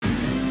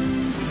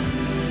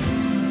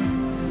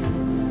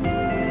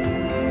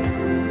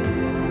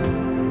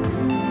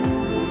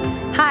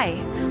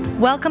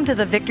Welcome to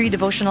the Victory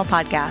Devotional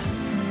Podcast.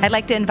 I'd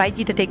like to invite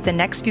you to take the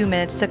next few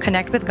minutes to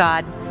connect with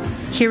God,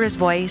 hear His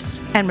voice,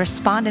 and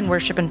respond in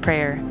worship and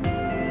prayer.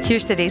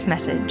 Here's today's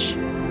message.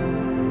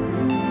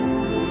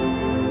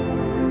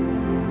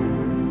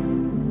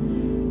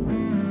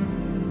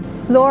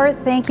 Lord,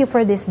 thank you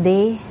for this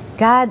day.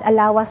 God,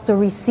 allow us to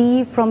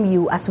receive from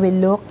you as we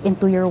look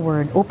into your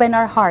word. Open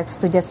our hearts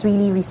to just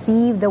really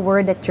receive the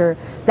word that you're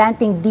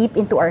planting deep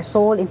into our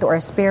soul, into our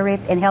spirit,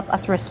 and help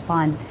us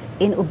respond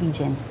in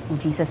obedience. In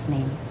Jesus'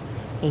 name,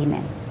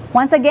 amen.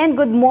 Once again,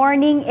 good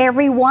morning,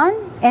 everyone.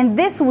 And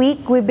this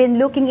week, we've been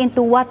looking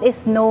into what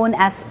is known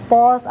as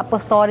Paul's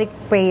apostolic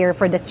prayer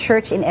for the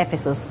church in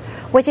Ephesus,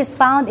 which is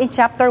found in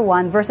chapter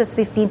 1, verses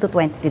 15 to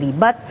 23.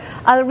 But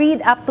I'll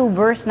read up to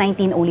verse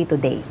 19 only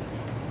today.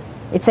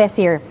 It says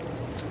here,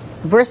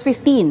 verse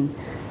 15,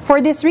 "For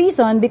this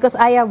reason, because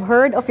I have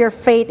heard of your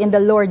faith in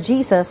the Lord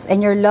Jesus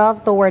and your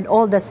love toward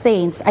all the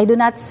saints, I do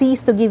not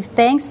cease to give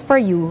thanks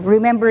for you,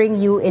 remembering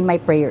you in my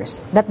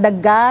prayers, that the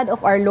God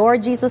of our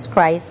Lord Jesus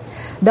Christ,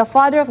 the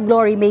Father of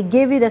glory, may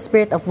give you the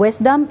spirit of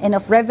wisdom and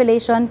of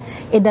revelation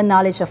in the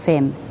knowledge of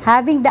Him,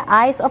 having the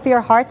eyes of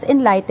your hearts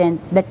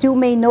enlightened, that you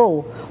may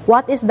know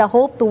what is the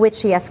hope to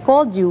which He has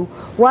called you,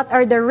 what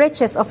are the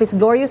riches of His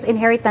glorious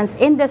inheritance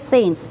in the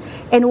saints,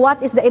 and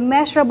what is the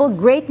immeasurable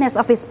greatness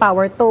of His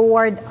power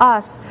toward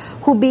us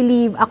who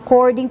believe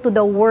according to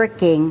the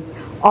working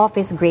of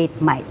His great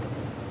might."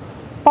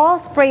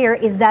 Paul's prayer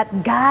is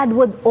that God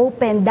would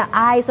open the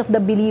eyes of the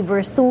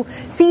believers to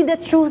see the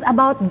truth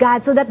about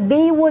God so that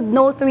they would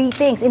know three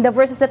things. In the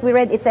verses that we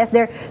read, it says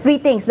there three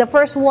things. The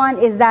first one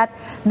is that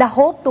the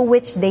hope to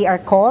which they are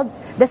called.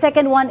 The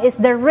second one is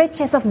the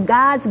riches of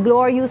God's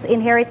glorious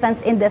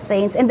inheritance in the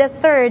saints. And the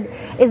third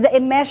is the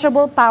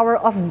immeasurable power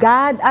of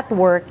God at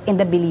work in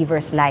the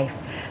believer's life.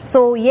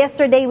 So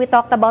yesterday we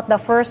talked about the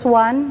first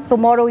one.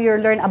 Tomorrow you'll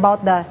learn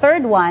about the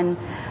third one.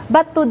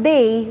 But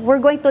today,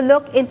 we're going to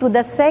look into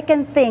the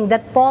second thing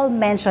that Paul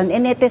mentioned,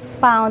 and it is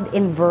found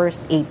in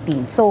verse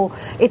 18. So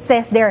it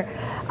says there,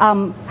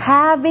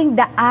 having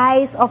the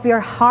eyes of your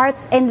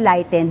hearts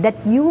enlightened, that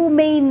you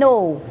may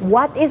know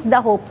what is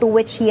the hope to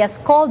which He has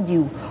called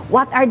you,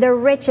 what are the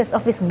riches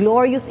of His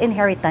glorious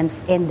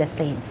inheritance in the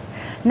saints.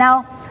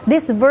 Now,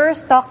 this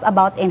verse talks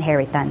about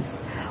inheritance.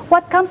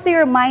 What comes to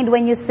your mind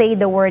when you say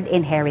the word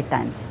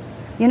inheritance?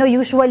 You know,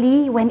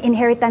 usually when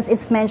inheritance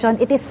is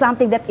mentioned, it is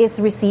something that is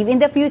received in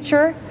the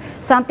future,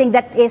 something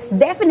that is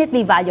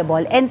definitely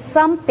valuable, and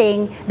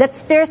something that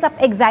stirs up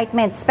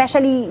excitement,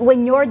 especially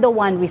when you're the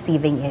one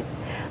receiving it.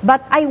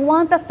 But I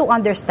want us to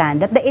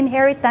understand that the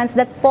inheritance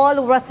that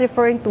Paul was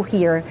referring to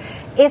here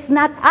is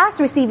not us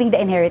receiving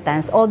the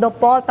inheritance, although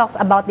Paul talks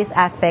about this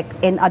aspect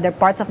in other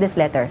parts of this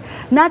letter.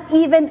 Not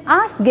even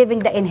us giving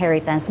the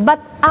inheritance,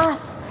 but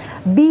us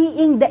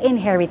being the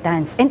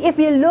inheritance. And if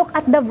you look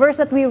at the verse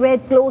that we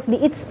read closely,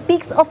 it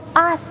speaks of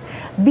us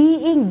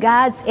being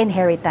God's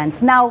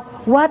inheritance. Now,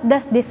 what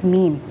does this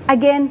mean?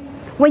 Again,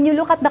 when you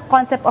look at the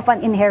concept of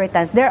an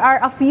inheritance, there are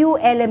a few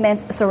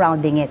elements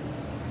surrounding it.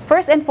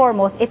 First and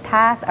foremost, it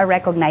has a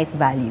recognized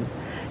value.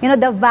 You know,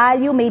 the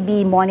value may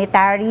be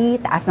monetary,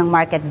 taas ng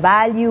market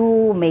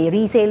value, may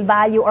resale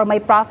value, or may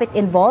profit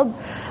involved.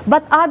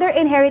 But other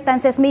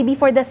inheritances may be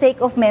for the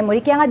sake of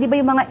memory. Kaya nga, di ba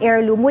yung mga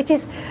heirloom, which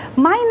is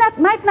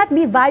might not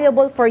be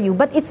valuable for you,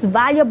 but it's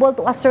valuable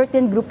to a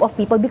certain group of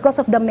people because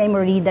of the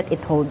memory that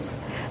it holds.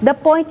 The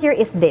point here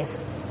is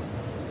this.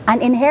 An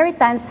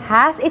inheritance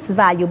has its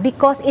value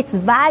because its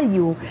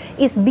value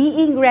is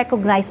being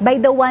recognized by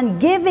the one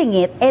giving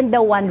it and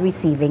the one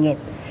receiving it.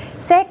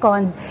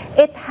 Second,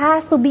 it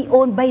has to be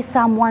owned by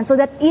someone so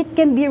that it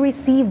can be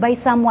received by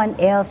someone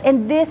else.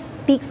 And this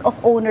speaks of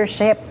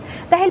ownership.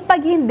 Dahil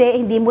pag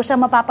hindi mo siya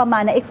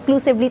mapapamana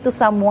exclusively to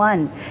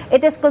someone.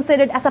 It is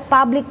considered as a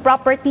public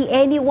property.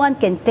 Anyone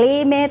can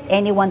claim it.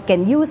 Anyone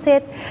can use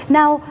it.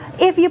 Now,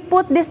 if you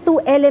put these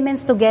two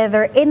elements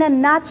together, in a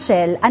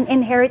nutshell, an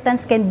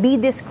inheritance can be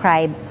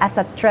described as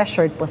a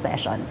treasured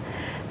possession.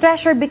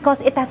 Treasure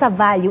because it has a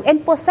value,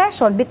 and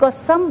possession because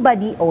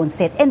somebody owns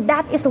it. And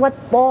that is what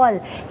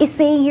Paul is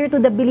saying here to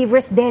the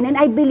believers then. And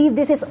I believe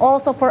this is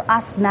also for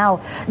us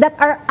now, that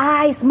our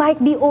eyes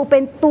might be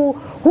open to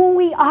who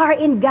we are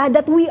in God,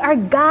 that we are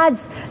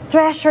God's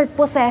treasured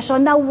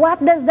possession. Now,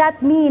 what does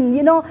that mean?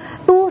 You know,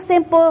 two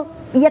simple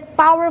yet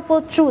powerful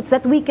truths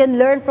that we can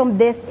learn from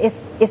this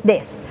is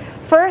this.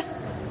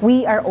 First,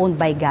 we are owned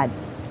by God.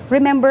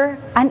 Remember,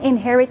 an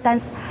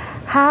inheritance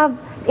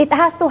it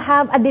has to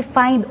have a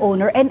defined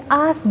owner, and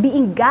us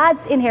being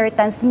God's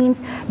inheritance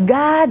means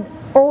God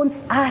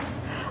owns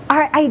us.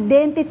 Our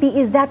identity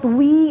is that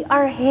we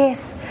are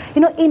His.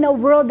 You know, in a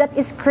world that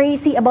is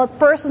crazy about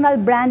personal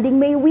branding,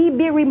 may we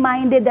be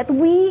reminded that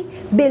we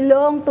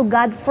belong to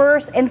God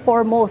first and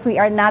foremost. We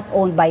are not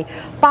owned by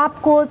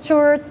pop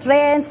culture,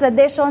 trends,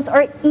 traditions,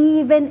 or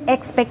even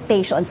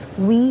expectations.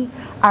 We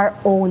are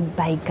owned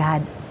by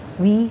God.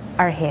 We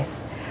are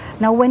His.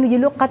 Now, when you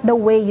look at the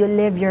way you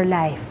live your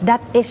life, that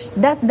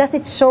does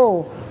it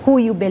show who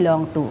you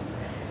belong to?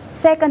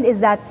 Second is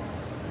that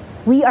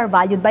we are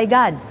valued by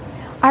God.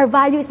 Our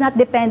value is not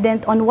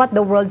dependent on what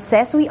the world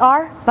says we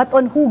are, but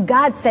on who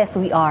God says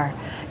we are.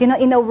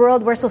 In a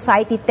world where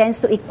society tends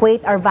to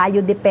equate our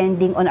value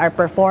depending on our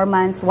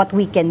performance, what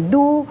we can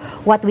do,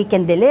 what we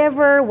can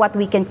deliver, what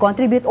we can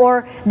contribute,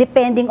 or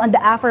depending on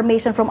the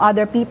affirmation from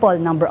other people,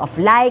 number of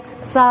likes,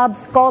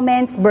 subs,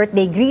 comments,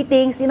 birthday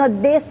greetings,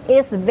 this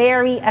is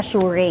very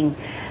assuring.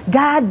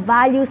 God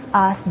values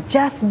us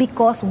just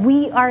because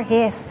we are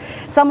His.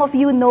 Some of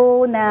you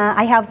know na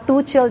I have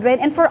 2 children,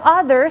 and for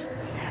others,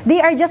 they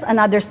are just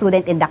another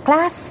student in the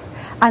class,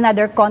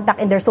 another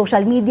contact in their social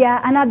media,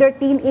 another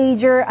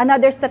teenager,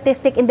 another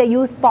statistic in the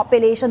youth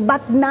population,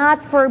 but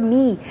not for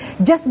me.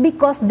 Just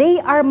because they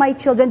are my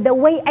children, the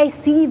way I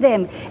see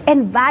them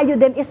and value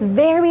them is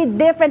very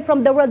different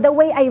from the world. The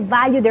way I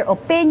value their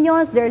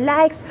opinions, their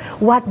likes,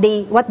 what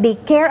they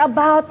care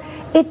about,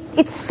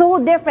 it's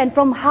so different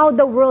from how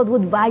the world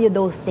would value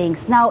those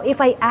things. Now, if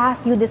I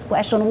ask you this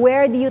question,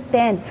 where do you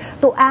tend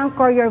to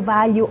anchor your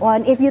value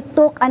on? If you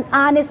took an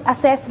honest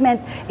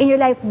assessment in your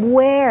life,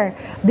 where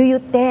do you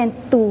tend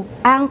to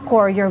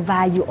anchor your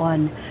value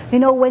on?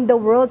 When the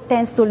world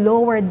tends to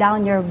lower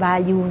down your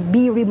value,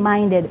 be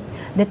reminded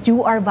that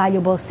you are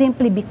valuable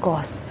simply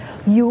because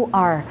you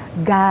are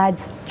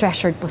God's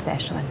treasured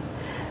possession.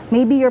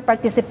 Maybe you're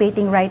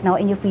participating right now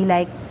and you feel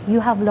like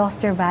you have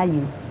lost your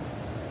value.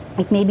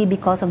 It may be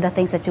because of the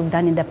things that you've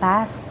done in the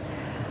past,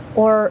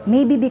 or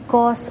maybe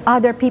because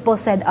other people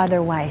said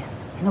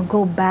otherwise.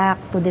 Go back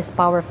to these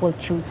powerful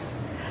truths.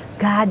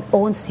 God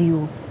owns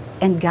you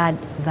and God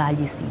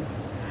values you.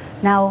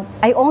 Now,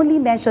 I only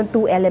mentioned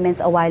 2 elements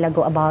a while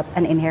ago about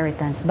an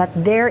inheritance, but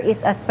there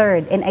is a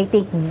third and I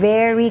think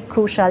very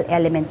crucial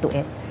element to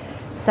it.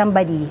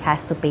 Somebody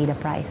has to pay the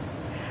price.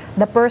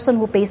 The person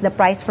who pays the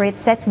price for it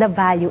sets the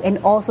value and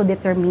also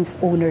determines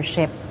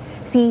ownership.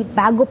 See,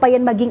 bago pa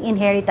yan maging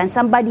inheritance,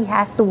 somebody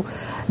has to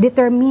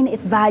determine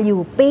its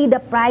value, pay the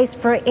price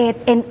for it,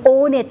 and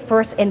own it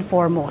first and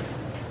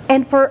foremost.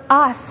 And for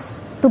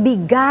us to be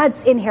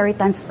God's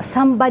inheritance,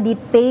 somebody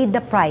paid the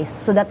price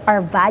so that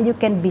our value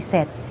can be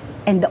set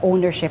and the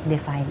ownership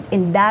defined.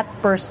 And that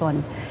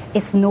person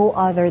is no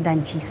other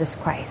than Jesus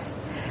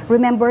Christ.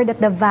 Remember that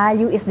the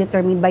value is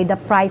determined by the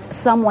price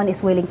someone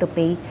is willing to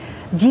pay.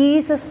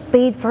 Jesus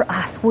paid for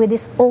us with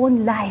His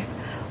own life,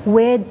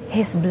 with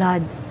His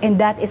blood. And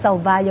that is how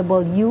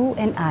valuable you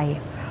and I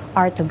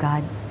are to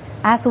God.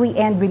 As we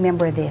end,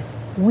 remember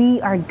this.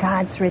 We are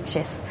God's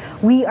riches.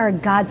 We are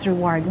God's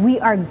reward. We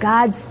are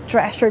God's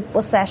treasured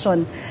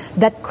possession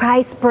that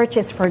Christ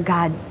purchased for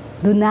God.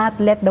 Do not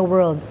let the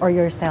world or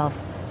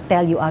yourself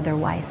tell you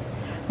otherwise.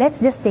 Let's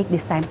just take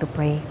this time to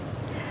pray.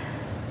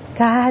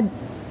 God,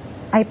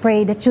 I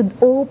pray that you'd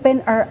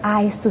open our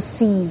eyes to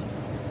see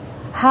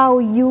how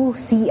you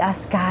see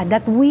us, God,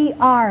 that we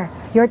are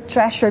your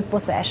treasured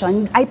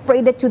possession. I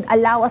pray that you'd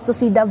allow us to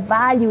see the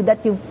value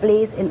that you've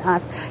placed in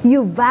us.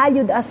 You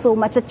valued us so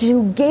much that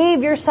you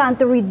gave your Son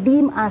to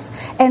redeem us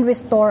and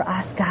restore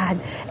us, God.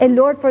 And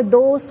Lord, for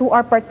those who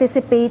are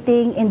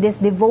participating in this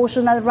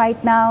devotional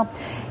right now,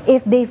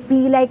 if they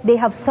feel like they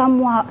have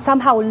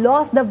somehow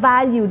lost their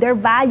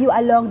value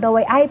along the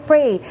way, I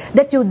pray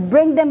that you'd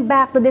bring them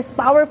back to this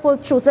powerful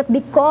truth that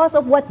because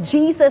of what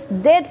Jesus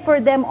did for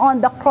them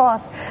on the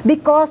cross,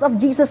 because of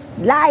Jesus'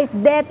 life,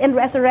 death, and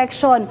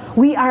resurrection,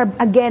 we are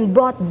again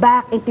brought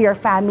back into your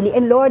family.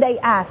 And Lord, I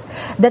ask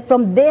that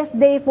from this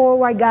day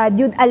forward, God,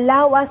 you'd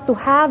allow us to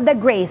have the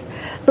grace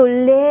to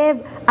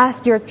live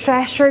as your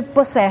treasured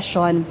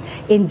possession.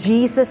 In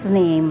Jesus'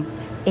 name,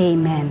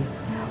 amen.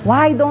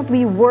 Why don't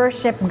we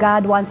worship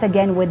God once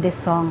again with this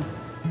song?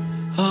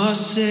 Our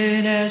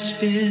sin has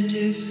been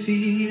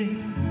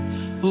defeated.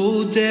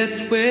 Oh,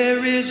 death,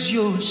 where is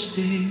your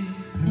sting?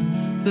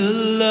 The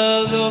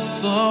love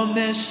of our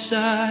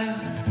Messiah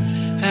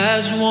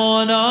has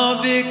won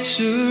our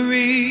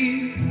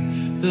victory.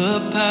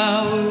 The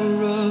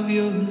power of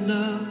your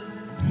love.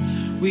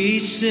 We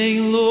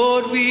sing,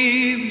 Lord,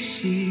 we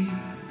receive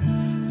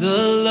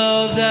the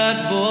love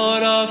that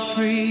bought our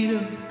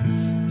freedom.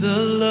 The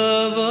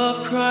love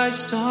of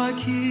Christ our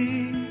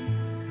King.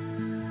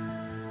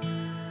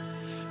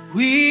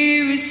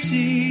 We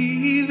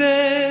receive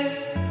it.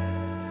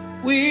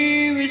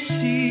 We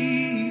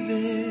receive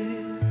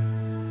it.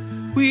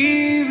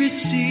 We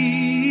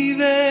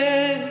receive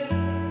it.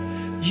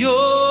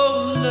 Your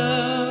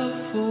love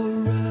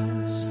for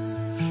us.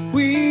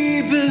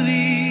 We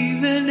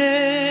believe in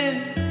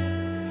it.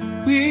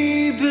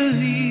 We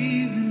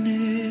believe in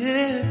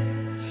it.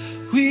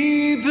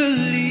 We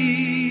believe.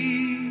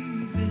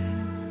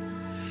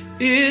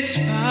 It's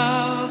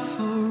power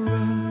for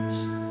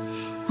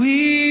us.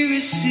 We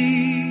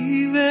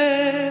receive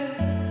it.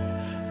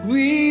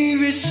 We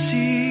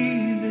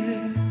receive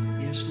it.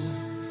 Yes,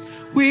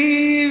 Lord.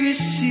 We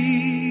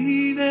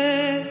receive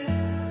it.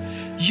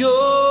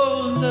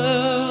 Your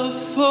love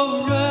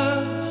for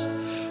us.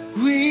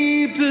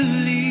 We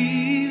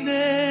believe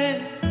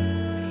it.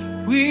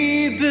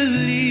 We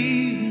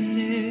believe in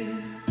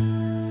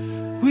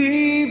it.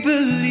 We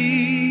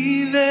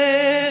believe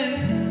it.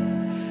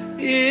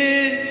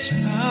 It's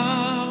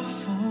power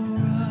for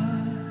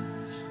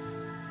us.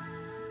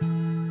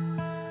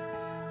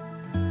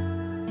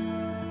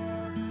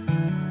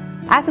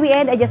 As we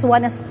end, I just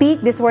want to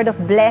speak this word of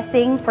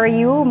blessing for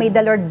you. May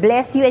the Lord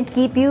bless you and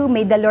keep you.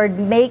 May the Lord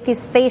make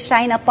His face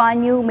shine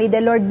upon you. May the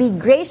Lord be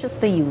gracious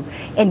to you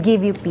and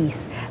give you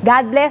peace.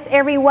 God bless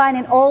everyone,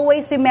 and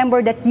always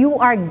remember that you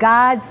are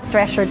God's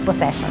treasured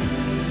possession.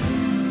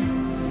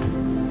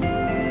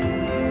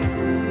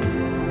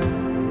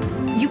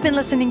 You've been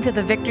listening to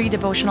the Victory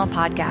Devotional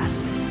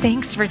Podcast.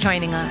 Thanks for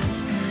joining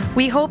us.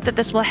 We hope that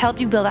this will help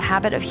you build a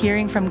habit of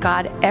hearing from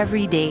God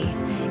every day.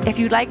 If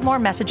you'd like more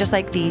messages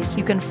like these,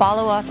 you can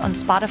follow us on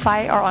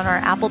Spotify or on our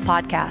Apple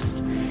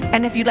Podcast.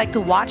 And if you'd like to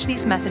watch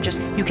these messages,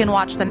 you can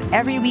watch them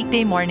every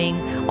weekday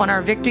morning on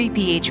our Victory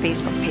PH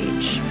Facebook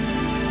page.